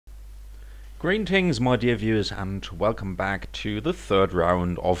Greetings, my dear viewers, and welcome back to the third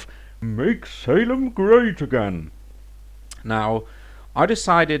round of Make Salem Great Again. Now, I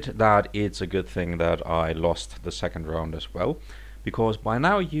decided that it's a good thing that I lost the second round as well, because by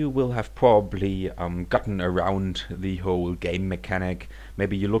now you will have probably gotten around the whole game mechanic.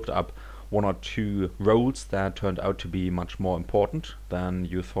 Maybe you looked up one or two roles that turned out to be much more important than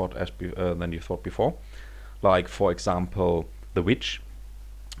you thought before. Like, for example, the witch.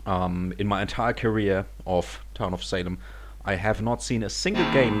 In my entire career of Town of Salem, I have not seen a single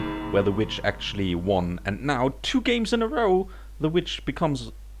game where the witch actually won, and now 2 games in a row the witch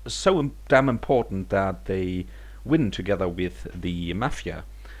becomes so damn important that they win together with the mafia.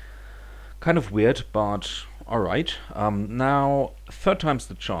 Kind of weird, but alright. Now, third time's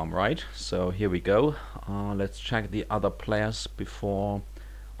the charm, right? So here we go. Let's check the other players before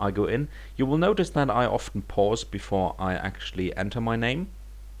I go in. You will notice that I often pause before I actually enter my name,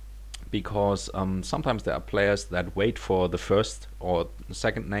 because sometimes there are players that wait for the first or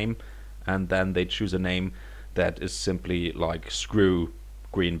second name and then they choose a name that is simply like screw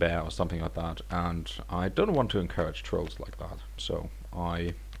Green Bear or something like that, and I don't want to encourage trolls like that, so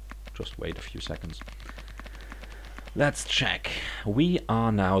I just wait a few seconds. Let's check. We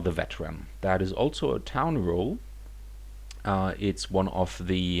are now the veteran. That is also a town role. It's one of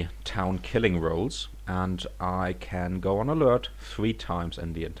the town killing roles, and I can go on alert 3 times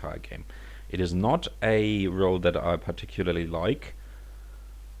in the entire game. It is not a role that I particularly like,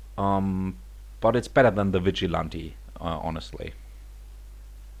 but it's better than the vigilante, honestly.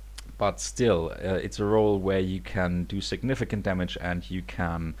 But still, it's a role where you can do significant damage and you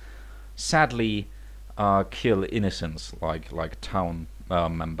can sadly kill innocents like town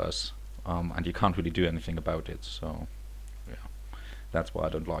members, and you can't really do anything about it, so yeah, that's why I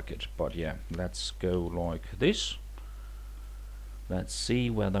don't like it. But yeah, let's go like this. Let's see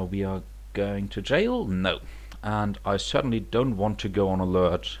whether we are going to jail. No, and I certainly don't want to go on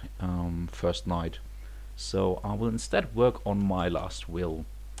alert first night, so I will instead work on my last will.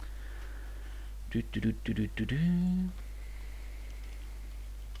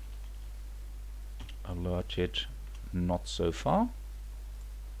 Alerted, not so far.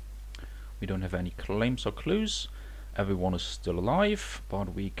 We don't have any claims or clues. Everyone is still alive,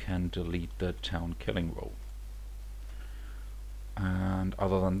 but we can delete the town killing role. And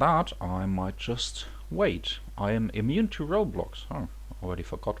other than that, I might just wait. I am immune to roadblocks. Oh, already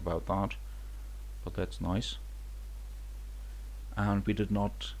forgot about that, but that's nice. And we did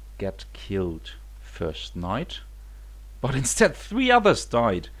not get killed first night, but instead 3 others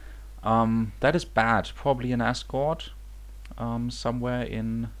died. That is bad. Probably an escort somewhere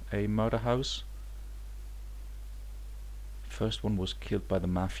in a murder house. First one was killed by the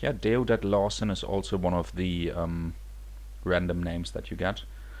mafia. Deodat Lawson is also one of the random names that you get.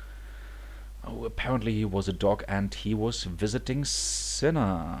 Oh, apparently he was a dog and he was visiting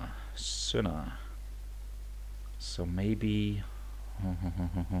Sinner. So maybe...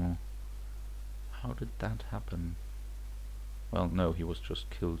 How did that happen? Well, no, he was just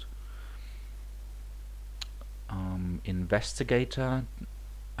killed. Investigator.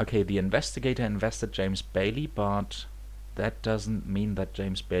 Okay, the investigator invested James Bailey, but that doesn't mean that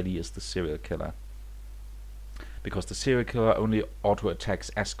James Bailey is the serial killer, because the serial killer only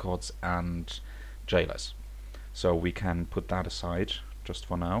auto-attacks escorts and jailers. So we can put that aside just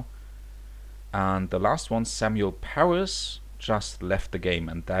for now. And the last one, Samuel Paris, just left the game,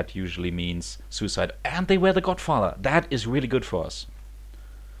 and that usually means suicide. And they were the Godfather. That is really good for us.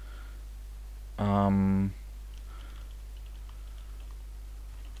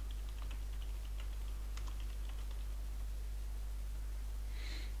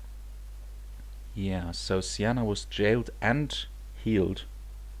 Yeah, so Sienna was jailed and healed.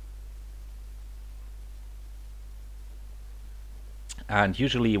 And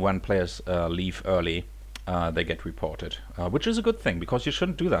usually when players leave early, they get reported, which is a good thing, because you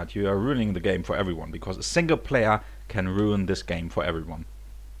shouldn't do that. You are ruining the game for everyone, because a single player can ruin this game for everyone.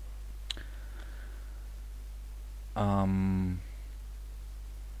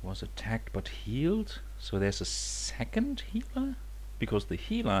 Was attacked but healed, so there's a second healer, because the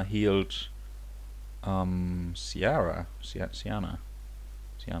healer healed Sienna. So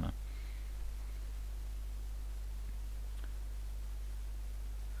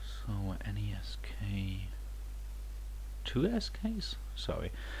any SK, 2 SKs?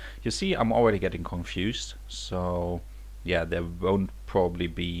 Sorry, you see, I'm already getting confused. So yeah, there won't probably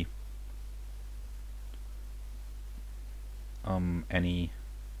be any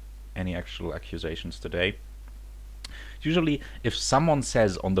actual accusations today. Usually, if someone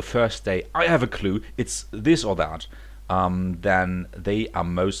says on the first day, I have a clue, it's this or that, then they are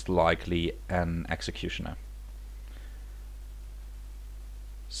most likely an executioner.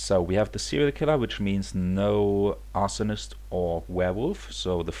 So we have the serial killer, which means no arsonist or werewolf,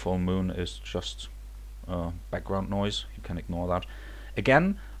 so the full moon is just background noise, you can ignore that.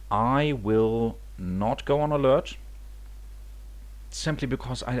 Again, I will not go on alert, simply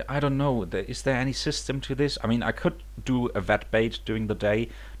because I don't know, is there any system to this? I mean, I could do a vet bait during the day,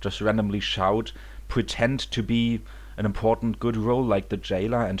 just randomly shout, pretend to be an important good role like the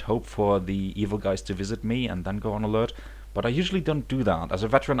jailer and hope for the evil guys to visit me and then go on alert. But I usually don't do that. As a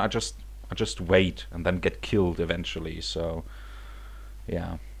veteran, I just wait and then get killed eventually. So,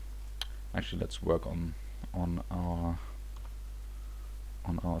 yeah. Actually, let's work on our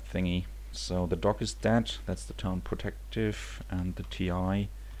thingy. So the dog is dead. That's the town protective and the TI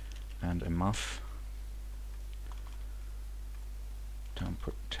and a muff. Town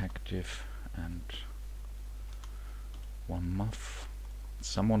protective and one muff.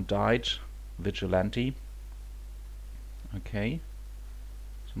 Someone died. Vigilante. Okay.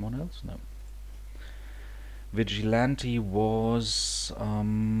 Someone else? No. Vigilante was,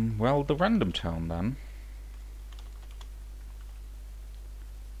 well, the random town then.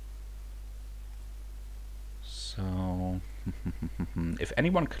 So, if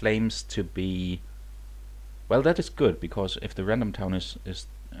anyone claims to be, well, that is good, because if the random town is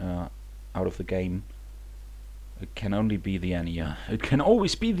out of the game, it can only be the Annie. It can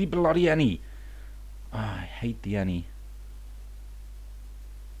always be the bloody Annie. I hate the Annie.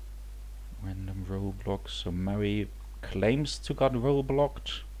 Random roll blocks. So Mary claims to got roll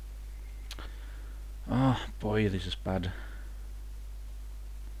blocked. Ah, boy, this is bad.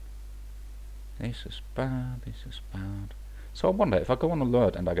 This is bad, this is bad. So I wonder, if I go on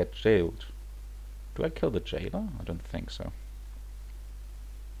alert and I get jailed, do I kill the jailer? I don't think so.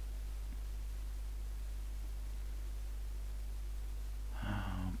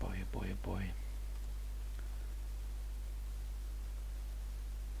 Oh boy, oh boy, oh boy.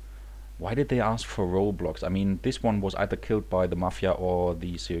 Why did they ask for roadblocks? I mean, this one was either killed by the mafia or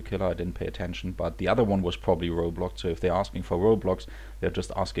the serial killer. I didn't pay attention, but the other one was probably roadblocked. So if they're asking for roadblocks, they're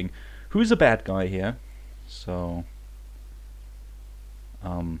just asking, who's a bad guy here? So,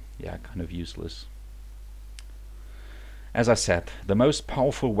 yeah, kind of useless. As I said, the most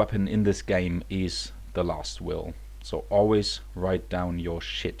powerful weapon in this game is the last will. So always write down your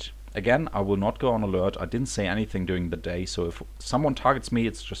shit. Again, I will not go on alert. I didn't say anything during the day, so if someone targets me,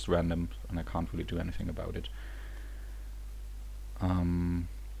 it's just random, and I can't really do anything about it.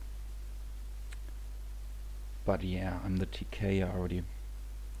 But yeah, I'm the TK. I already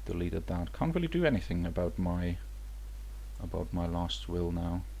deleted that. Can't really do anything about my last will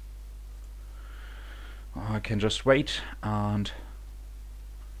now. I can just wait and,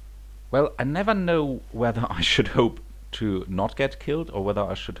 well, I never know whether I should hope to not get killed or whether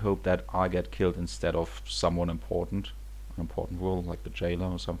I should hope that I get killed instead of someone important, an important role like the jailer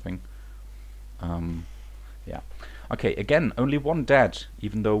or something. Yeah. Okay, again, only one dead,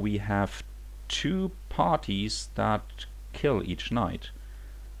 even though we have 2 parties that kill each night.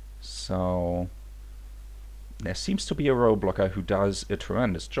 So there seems to be a roadblocker who does a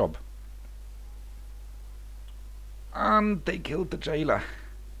tremendous job. And they killed the jailer.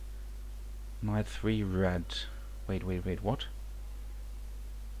 Night 3 red. Wait, what?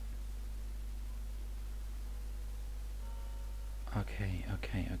 Okay.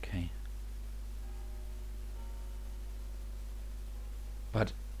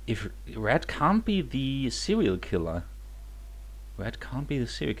 But if red can't be the serial killer,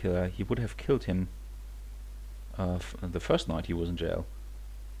 he would have killed him the first night he was in jail.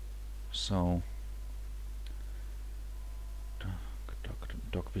 So,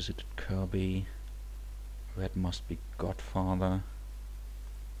 dog visited Kirby. Red must be Godfather.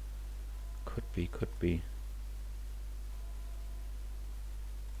 Could be.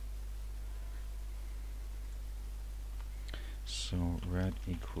 So red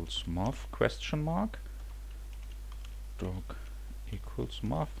equals moth, question mark. Dog equals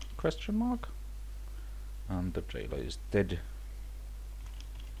moth, question mark. And the jailer is dead.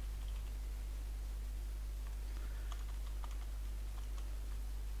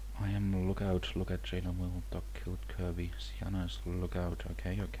 I am lookout, look at jailer will, dog killed Kirby. Sienna is lookout,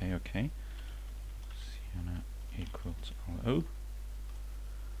 okay. Sienna equals LO.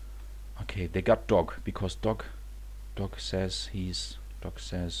 Okay, they got dog, because dog says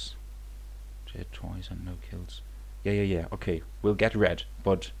dead twice and no kills. Yeah, okay, we'll get red,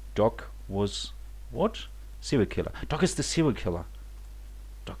 but dog was, what? Serial killer. Dog is the serial killer.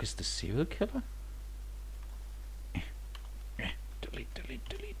 Delete.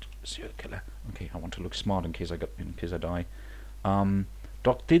 Serial killer. Okay, I want to look smart in case I die.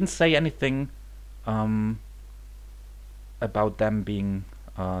 Doc didn't say anything about them being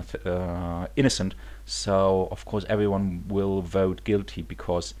innocent, so of course everyone will vote guilty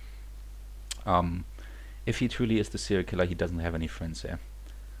because if he truly is the serial killer, he doesn't have any friends here.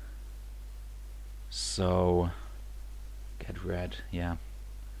 So get red, yeah.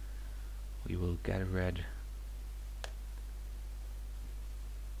 We will get red.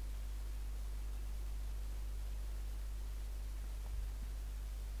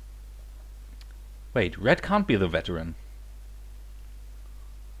 Wait, red can't be the veteran.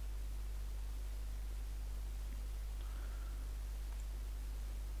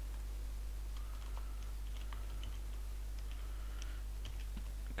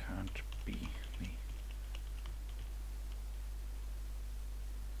 Can't be the...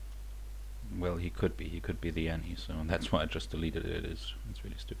 Well, he could be the Annie, so that's why I just deleted it. It's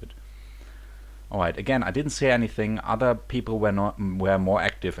really stupid. Alright, again, I didn't say anything. Other people were more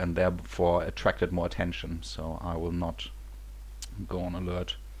active and therefore attracted more attention, so I will not go on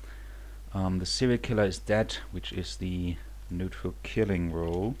alert. The serial killer is dead, which is the neutral killing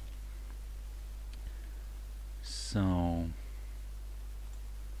role. So...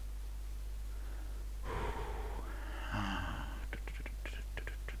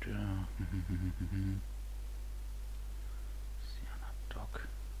 Doc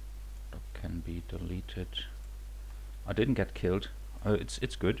can be deleted. I didn't get killed.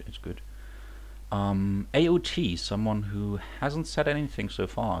 It's good. It's good. AOT, someone who hasn't said anything so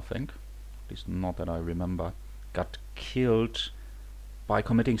far, I think. At least not that I remember. Got killed by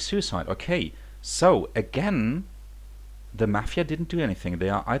committing suicide. Okay, so again, the Mafia didn't do anything. They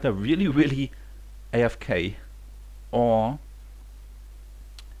are either really, really AFK or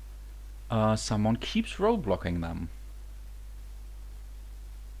someone keeps roadblocking them.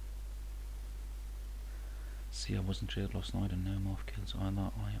 See, I wasn't jailed last night and no more kills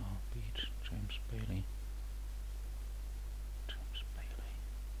either. IR beat James Bailey.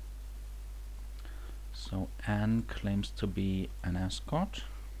 So Anne claims to be an escort.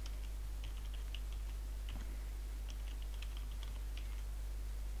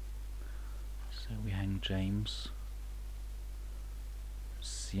 So we hang James.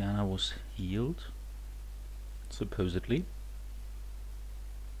 Sienna was healed, supposedly.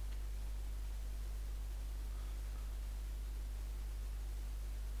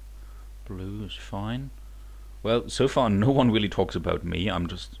 Blue is fine. Well, so far no one really talks about me. I'm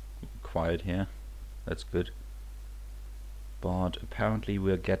just quiet here. That's good. But apparently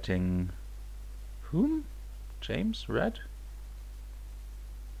we're getting... whom? James? Red?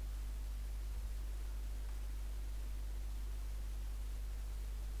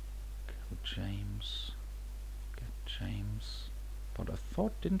 Kill James. Get James. But I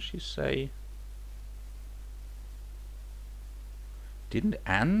thought, didn't she say... Didn't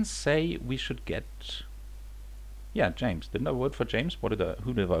Anne say we should get... Yeah, James. Didn't I vote for James? Who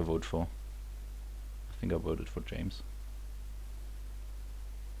did I vote for? I think I voted for James.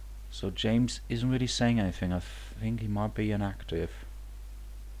 So James isn't really saying anything. I think he might be inactive.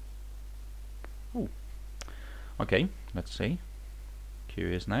 Ooh. Okay, let's see.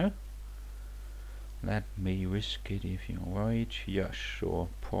 Curious now. Let me risk it if you're worried. Yeah, sure.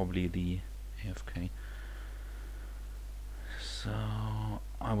 Probably the AFK. So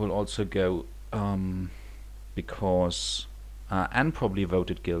I will also go because Anne probably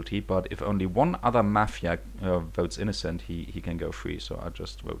voted guilty, but if only one other Mafia votes innocent, he can go free. So I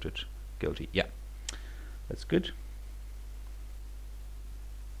just voted guilty. Yeah, that's good.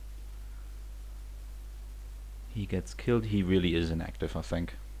 He gets killed. He really is inactive, I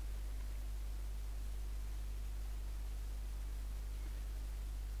think.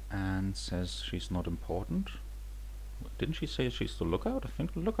 Anne says she's not important. Didn't she say she's the lookout? I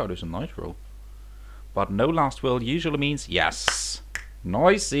think the lookout is a nice role. But no last will usually means yes.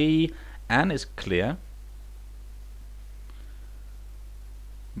 Noisy. Anne is clear.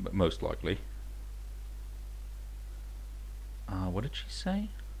 But most likely. What did she say?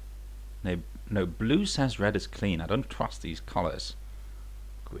 No, blue says red is clean. I don't trust these colors.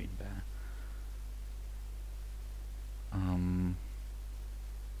 Green bear.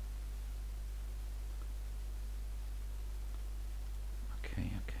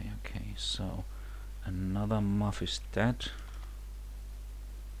 Okay, so another muff is dead.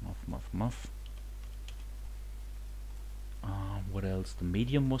 Muff. What else? The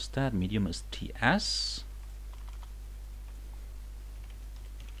medium was dead. Medium is TS.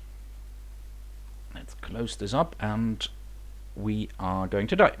 Let's close this up and we are going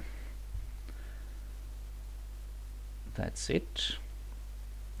to die. That's it.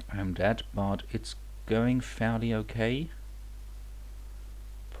 I'm dead, but it's going fairly okay.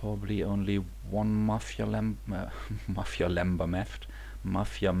 Probably only one mafia member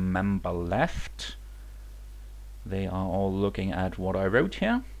left. They are all looking at what I wrote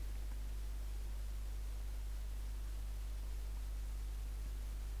here.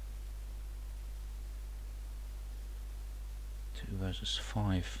 2 versus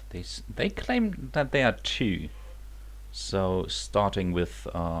 5. They claim that they are 2. So starting with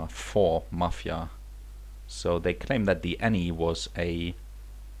 4 mafia. So they claim that the Annie was a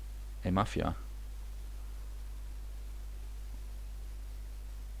mafia.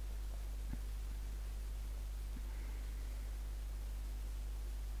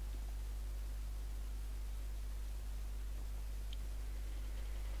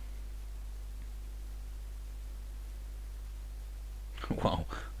 Wow,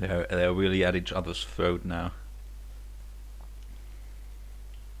 they're really at each other's throat now.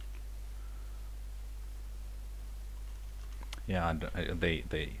 Yeah, they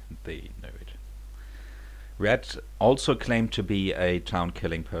know it. Red also claimed to be a town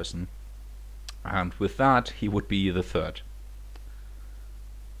killing person, and with that he would be the 3rd.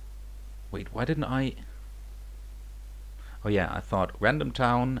 Wait, why didn't I? Oh yeah, I thought random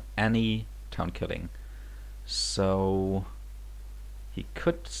town, Annie, town killing. So he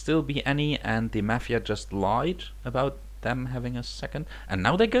could still be Annie, and the mafia just lied about them having a 2nd. And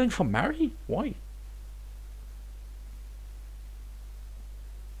now they're going for Mary? Why?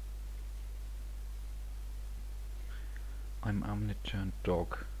 I'm omnichurn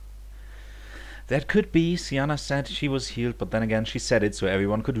dog. That could be. Sienna said she was healed, but then again she said it so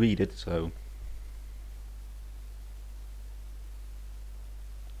everyone could read it, so...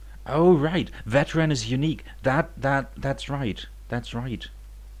 Oh right, veteran is unique. That's right. That's right.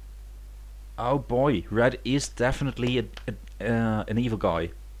 Oh boy, Red is definitely an evil guy.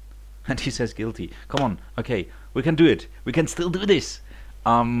 And he says guilty. Come on, okay, we can do it. We can still do this.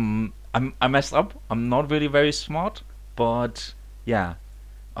 I messed up. I'm not really very smart, but yeah.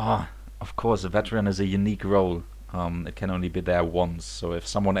 Of course, a veteran is a unique role. It can only be there once. So if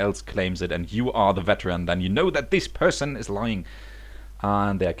someone else claims it and you are the veteran, then you know that this person is lying.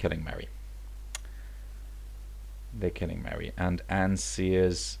 And they're killing Mary. They're killing Mary. And Anne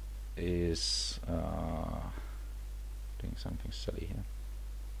Sears is doing something silly here.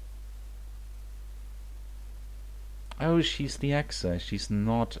 Oh, she's the actor. She's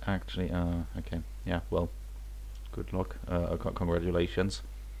not actually... okay. Yeah, well, good luck. Congratulations.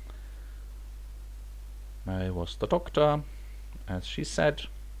 Mary was the doctor, as she said.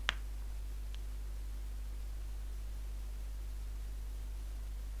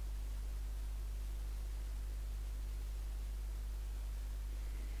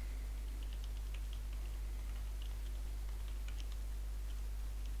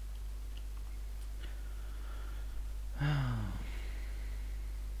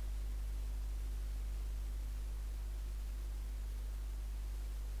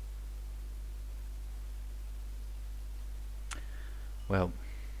 Well,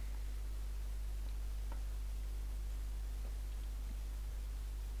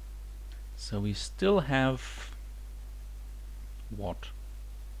 so we still have what?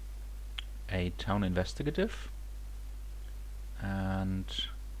 A town investigative and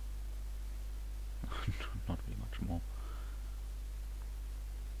not really much more.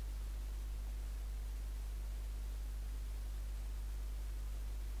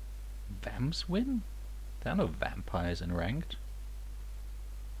 Vamps win? There are no vampires in ranked.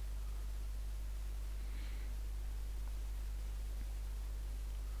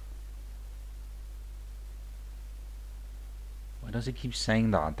 Why does he keep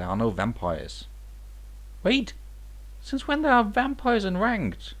saying that? There are no vampires. Wait! Since when there are vampires in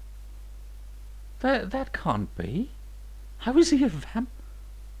ranked? That can't be. How is he a vamp?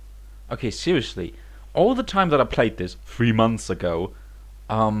 Okay, seriously. All the time that I played this, 3 months ago,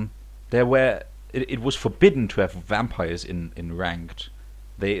 there were... It was forbidden to have vampires in ranked.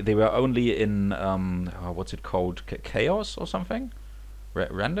 They were only in, what's it called? Chaos or something?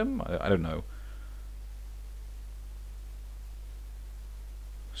 Random? I don't know.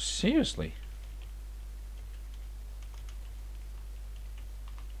 Seriously.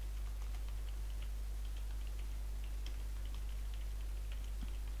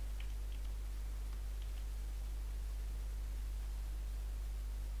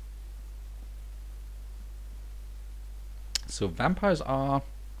 So vampires are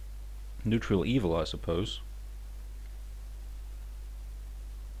neutral evil, I suppose.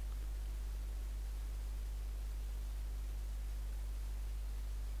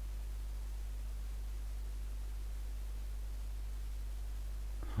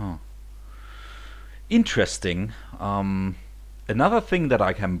 Huh. Interesting. Another thing that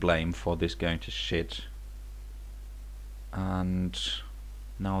I can blame for this going to shit, and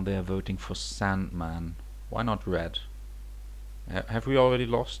now they're voting for Sandman. Why not red? Have we already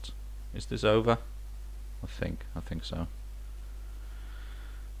lost? Is this over? I think so.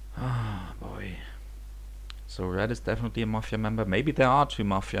 Ah, boy. So red is definitely a mafia member. Maybe there are two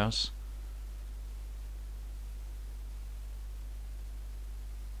mafias.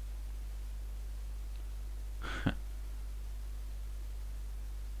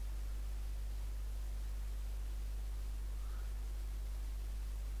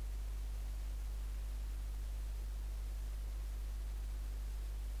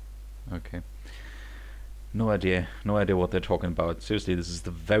 Okay. No idea what they're talking about. Seriously, this is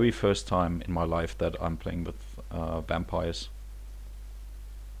the very first time in my life that I'm playing with vampires.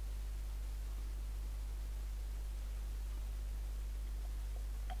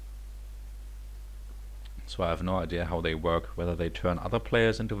 So I have no idea how they work, whether they turn other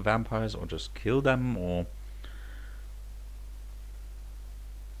players into vampires or just kill them, or...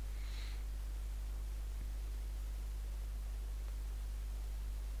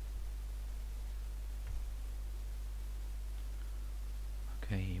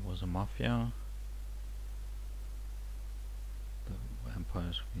 Okay, he was a mafia. The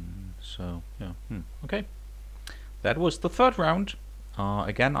vampires win, so yeah. Okay. That was the third round.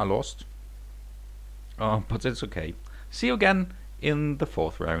 Again, I lost. But it's okay. See you again in the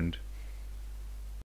fourth round.